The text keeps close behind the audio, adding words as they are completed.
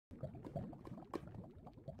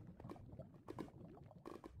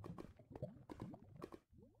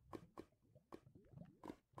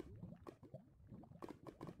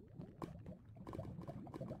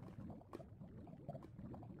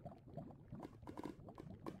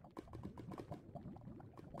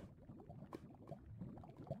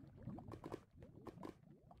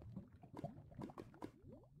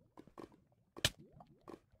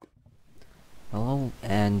Hello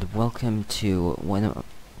and welcome to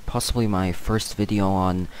possibly my first video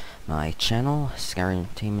on my channel, Sky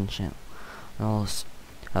Entertainment Channel.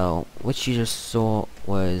 What you just saw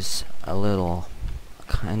was a little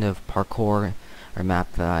kind of parkour or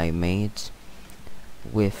map that I made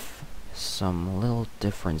with some little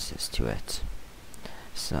differences to it.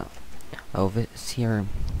 So, this here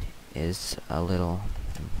is a little.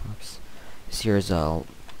 Oops, this here is a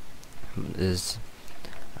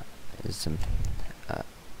some.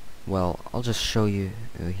 Well, I'll just show you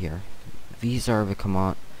here. These are the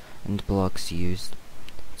command blocks used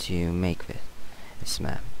to make this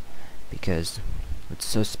map. Because what's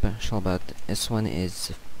so special about this one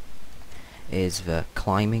is the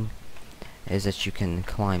climbing. Is that you can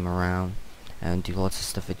climb around and do lots of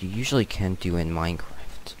stuff that you usually can't do in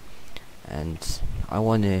Minecraft. And I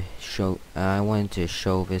wanted to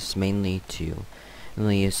show this mainly to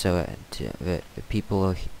the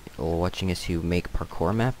people watching us who make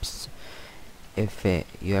parkour maps. If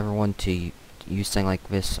you ever want to use something like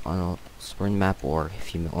this on a sprint map, or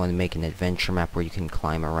if you want to make an adventure map where you can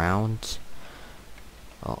climb around,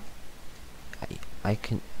 well,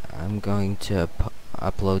 I'm going to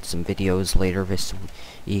upload some videos later this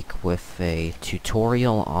week with a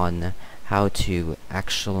tutorial on how to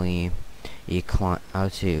actually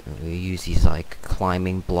use these like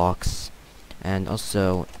climbing blocks, and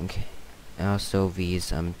also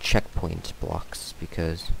these checkpoint blocks,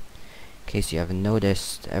 because in case you haven't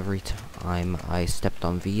noticed, every time I stepped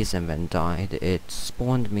on these and then died, it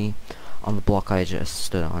spawned me on the block I just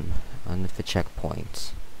stood on the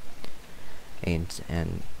checkpoint.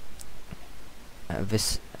 And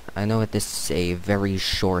this, I know that this is a very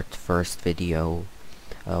short first video.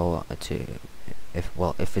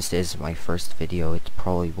 If this is my first video, it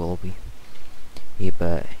probably will be.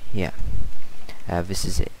 But yeah, this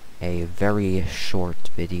is a very short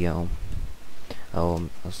video.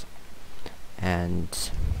 And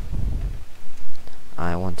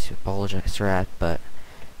I want to apologize for that, but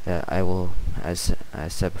I will, as I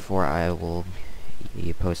said before, I will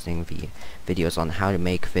be posting the videos on how to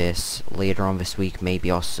make this later on this week,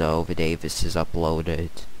 maybe also the day this is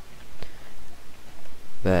uploaded.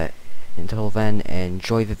 But until then,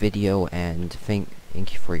 enjoy the video, and thank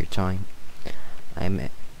you for your time.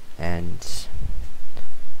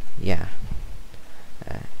 Yeah,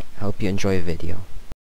 hope you enjoy the video.